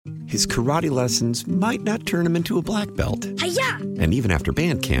his karate lessons might not turn him into a black belt. Hi-ya! And even after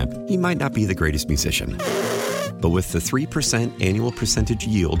band camp, he might not be the greatest musician. But with the 3% annual percentage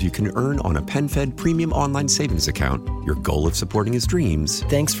yield you can earn on a PenFed premium online savings account, your goal of supporting his dreams...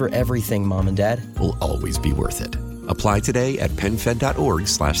 Thanks for everything, Mom and Dad. ...will always be worth it. Apply today at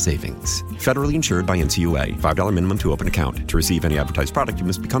PenFed.org/savings. Federally insured by NCUA. $5 minimum to open account. To receive any advertised product, you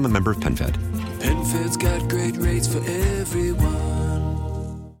must become a member of PenFed. PenFed's got great rates for everyone.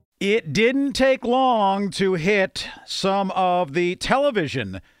 It didn't take long to hit some of the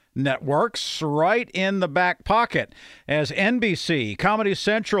television networks right in the back pocket, as NBC, Comedy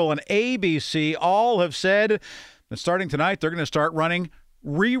Central, and ABC all have said that starting tonight they're going to start running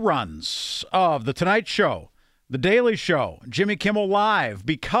reruns of The Tonight Show, The Daily Show, Jimmy Kimmel Live,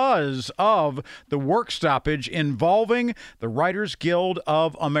 because of the work stoppage involving the Writers Guild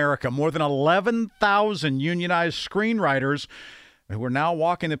of America. More than 11,000 unionized screenwriters who are now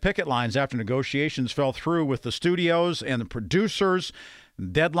walking the picket lines after negotiations fell through with the studios and the producers.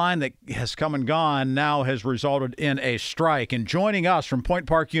 Deadline that has come and gone now has resulted in a strike. And joining us from Point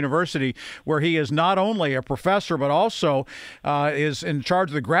Park University, where he is not only a professor but also is in charge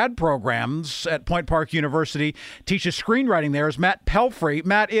of the grad programs at Point Park University, teaches screenwriting there, is Matt Pelphrey.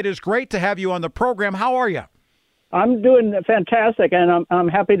 Matt, it is great to have you on the program. How are you? I'm doing fantastic, and I'm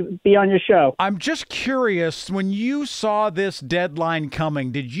happy to be on your show. I'm just curious, when you saw this deadline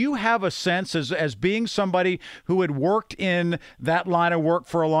coming, did you have a sense, as being somebody who had worked in that line of work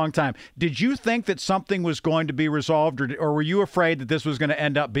for a long time, did you think that something was going to be resolved, or were you afraid that this was going to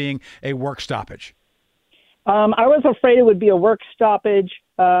end up being a work stoppage? I was afraid it would be a work stoppage.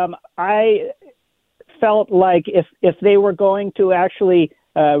 I felt like if they were going to actually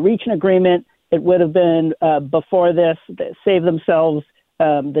reach an agreement, it would have been before this, save themselves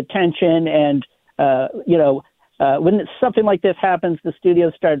the tension. And, when something like this happens, the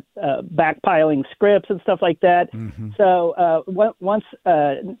studios start backpiling scripts and stuff like that. Mm-hmm. So once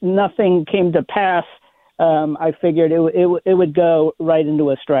nothing came to pass, I figured it would go right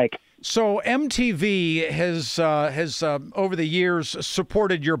into a strike. So MTV has over the years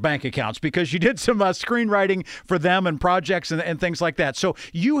supported your bank accounts because you did some screenwriting for them and projects and things like that. So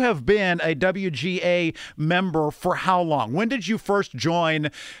you have been a WGA member for how long? When did you first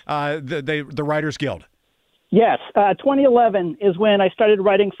join the Writers Guild? Yes, 2011 is when I started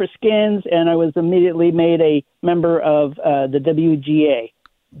writing for Skins, and I was immediately made a member of the WGA.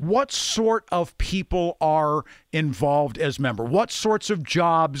 What sort of people are involved as member? What sorts of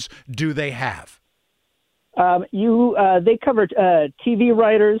jobs do they have? They cover TV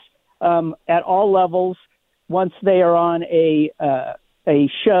writers at all levels. Once they are on a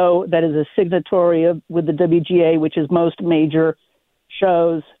show that is a signatory with the WGA, which is most major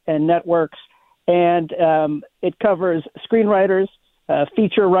shows and networks, and it covers screenwriters,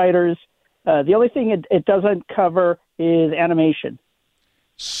 feature writers. The only thing it doesn't cover is animation.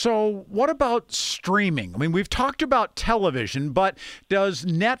 So what about streaming? I mean, we've talked about television, but does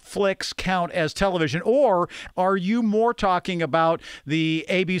Netflix count as television? Or are you more talking about the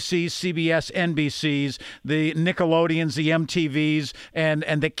ABCs, CBS, NBCs, the Nickelodeons, the MTVs, and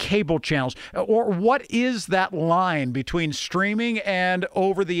the cable channels? Or what is that line between streaming and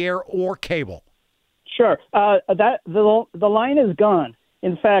over-the-air or cable? Sure. The line is gone.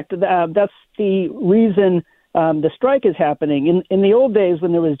 In fact, that's the reason the strike is happening. In the old days,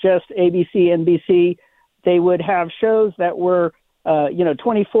 when there was just ABC, NBC, they would have shows that were,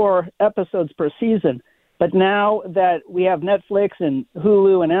 24 episodes per season. But now that we have Netflix and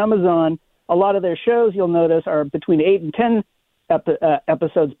Hulu and Amazon, a lot of their shows, you'll notice, are between 8 and 10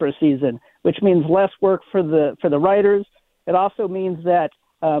 episodes per season, which means less work for the writers. It also means that,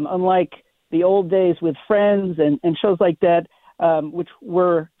 unlike the old days with Friends and shows like that, which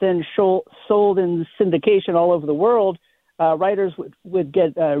were then sold in syndication all over the world, writers would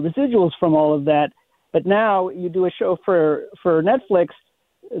get residuals from all of that. But now you do a show for Netflix,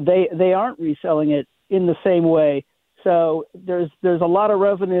 they aren't reselling it in the same way. So there's a lot of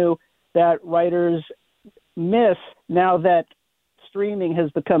revenue that writers miss now that streaming has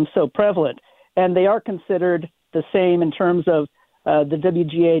become so prevalent. And they are considered the same in terms of the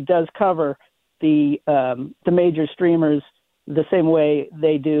WGA does cover the major streamers the same way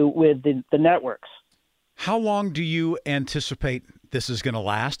they do with the networks. How long do you anticipate this is going to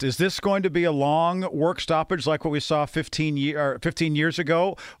last? Is this going to be a long work stoppage like what we saw 15 years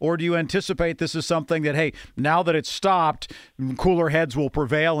ago? Or do you anticipate this is something that, hey, now that it's stopped, cooler heads will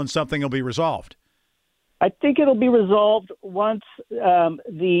prevail and something will be resolved? I think it'll be resolved once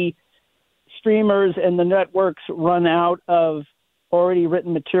the streamers and the networks run out of already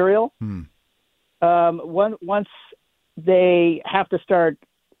written material. Once they have to start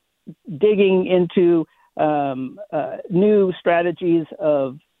digging into new strategies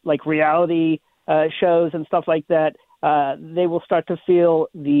of like reality shows and stuff like that, they will start to feel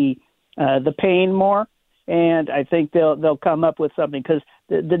the pain more. And I think they'll come up with something, because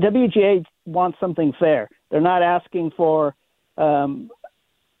the WGA wants something fair. They're not asking for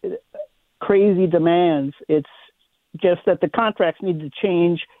crazy demands. It's just that the contracts need to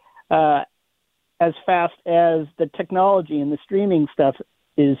change as fast as the technology and the streaming stuff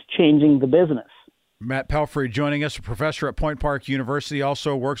is changing the business. Matt Pelphrey joining us, a professor at Point Park University,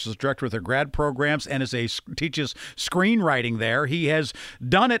 also works as director of their grad programs and teaches screenwriting there. He has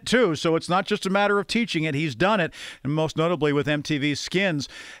done it too, so it's not just a matter of teaching it. He's done it, and most notably with MTV's Skins.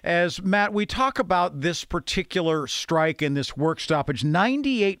 As Matt, we talk about this particular strike and this work stoppage,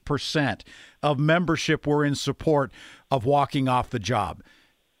 98% of membership were in support of walking off the job.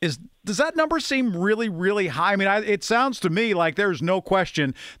 Does that number seem really, really high? I mean, it sounds to me like there's no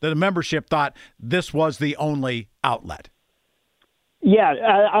question that the membership thought this was the only outlet. Yeah,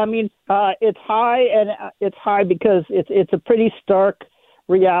 I mean, it's high, and it's high because it's a pretty stark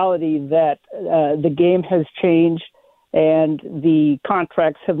reality that the game has changed and the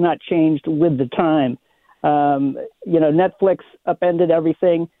contracts have not changed with the time. Netflix upended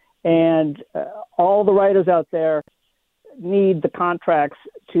everything, and all the writers out there need the contracts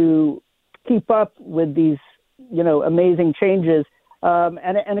to keep up with these, amazing changes.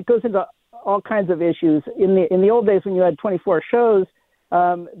 And it goes into all kinds of issues. In the old days, when you had 24 shows,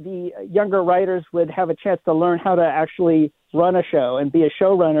 the younger writers would have a chance to learn how to actually run a show and be a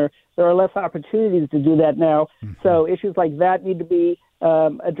showrunner. There are less opportunities to do that now. Mm-hmm. So issues like that need to be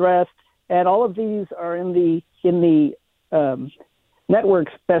addressed. And all of these are in the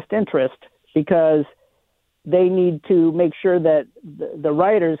network's best interest, because they need to make sure that the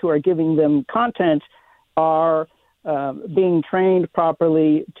writers who are giving them content are being trained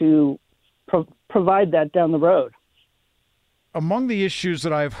properly to provide that down the road. Among the issues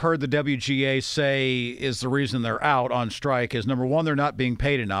that I've heard the WGA say is the reason they're out on strike is, number one, they're not being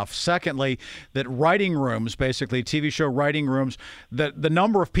paid enough. Secondly, that writing rooms, basically TV show writing rooms, the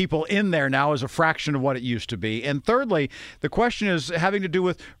number of people in there now is a fraction of what it used to be. And thirdly, the question is having to do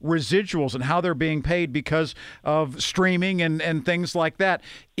with residuals and how they're being paid because of streaming and things like that.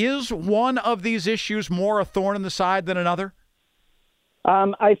 Is one of these issues more a thorn in the side than another?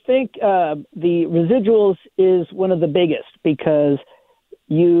 I think the residuals is one of the biggest, because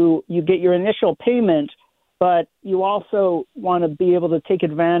you get your initial payment, but you also want to be able to take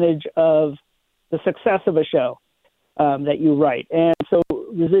advantage of the success of a show that you write. And so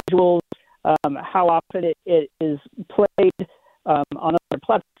residuals, how often it is played on other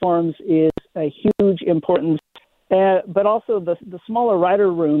platforms is a huge importance. But also the smaller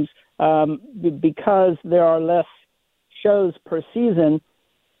writer rooms, because there are less shows per season,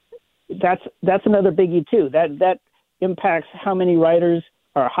 that's another biggie too. That impacts how many writers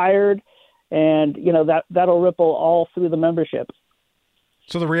are hired, and that'll ripple all through the membership.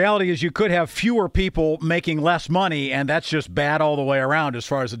 So the reality is you could have fewer people making less money, and that's just bad all the way around as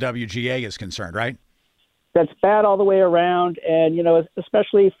far as the WGA is concerned, right? That's bad all the way around, and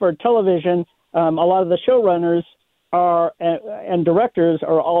especially for television, a lot of the showrunners and directors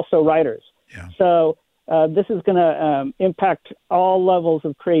are also writers. Yeah. So this is going to impact all levels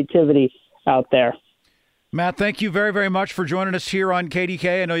of creativity out there. Matt, thank you very, very much for joining us here on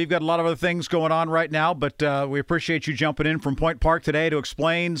KDK. I know you've got a lot of other things going on right now, but we appreciate you jumping in from Point Park today to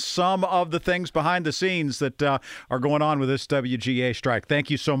explain some of the things behind the scenes that are going on with this WGA strike. Thank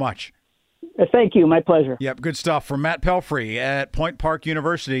you so much. Thank you. My pleasure. Yep, good stuff from Matt Pelphrey at Point Park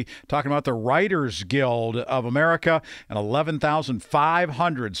University, talking about the Writers Guild of America and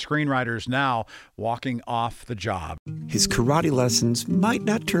 11,500 screenwriters now walking off the job. His karate lessons might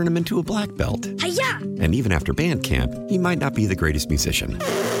not turn him into a black belt. Hi-ya! And even after band camp, he might not be the greatest musician.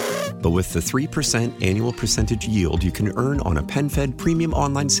 But with the 3% annual percentage yield you can earn on a PenFed premium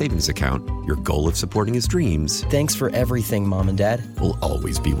online savings account, your goal of supporting his dreams... Thanks for everything, Mom and Dad. ...will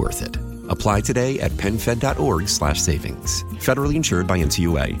always be worth it. Apply today at PenFed.org/savings. Federally insured by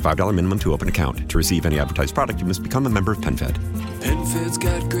NCUA. $5 minimum to open account. To receive any advertised product, you must become a member of PenFed. PenFed's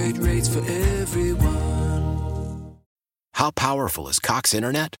got great rates for everyone. How powerful is Cox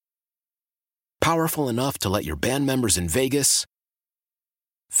Internet? Powerful enough to let your band members in Vegas,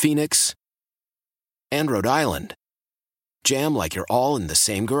 Phoenix, and Rhode Island jam like you're all in the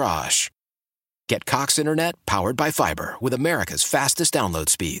same garage. Get Cox Internet powered by fiber with America's fastest download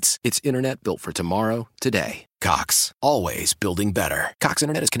speeds. It's internet built for tomorrow, today. Cox, always building better. Cox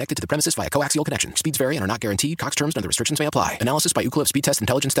Internet is connected to the premises via coaxial connection. Speeds vary and are not guaranteed. Cox terms and other restrictions may apply. Analysis by Ookla Speed Test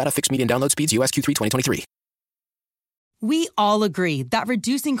Intelligence Data. Fixed median download speeds. US Q3 2023. We all agree that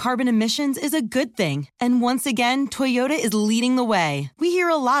reducing carbon emissions is a good thing. And once again, Toyota is leading the way. We hear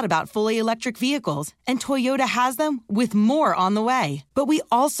a lot about fully electric vehicles, and Toyota has them with more on the way. But we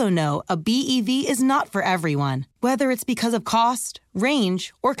also know a BEV is not for everyone. Whether it's because of cost,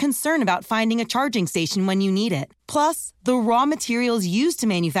 range, or concern about finding a charging station when you need it. Plus, the raw materials used to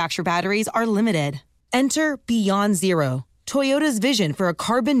manufacture batteries are limited. Enter Beyond Zero, Toyota's vision for a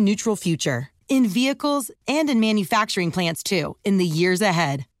carbon-neutral future. In vehicles and in manufacturing plants, too, in the years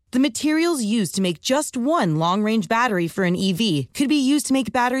ahead. The materials used to make just one long-range battery for an EV could be used to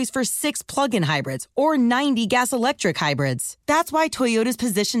make batteries for 6 plug-in hybrids or 90 gas-electric hybrids. That's why Toyota's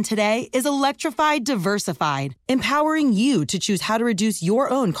position today is electrified, diversified, empowering you to choose how to reduce your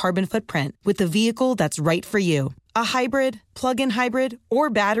own carbon footprint with the vehicle that's right for you. A hybrid, plug-in hybrid, or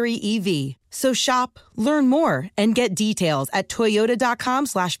battery EV. So shop, learn more, and get details at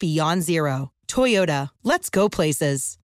toyota.com/beyondzero. Toyota, let's go places.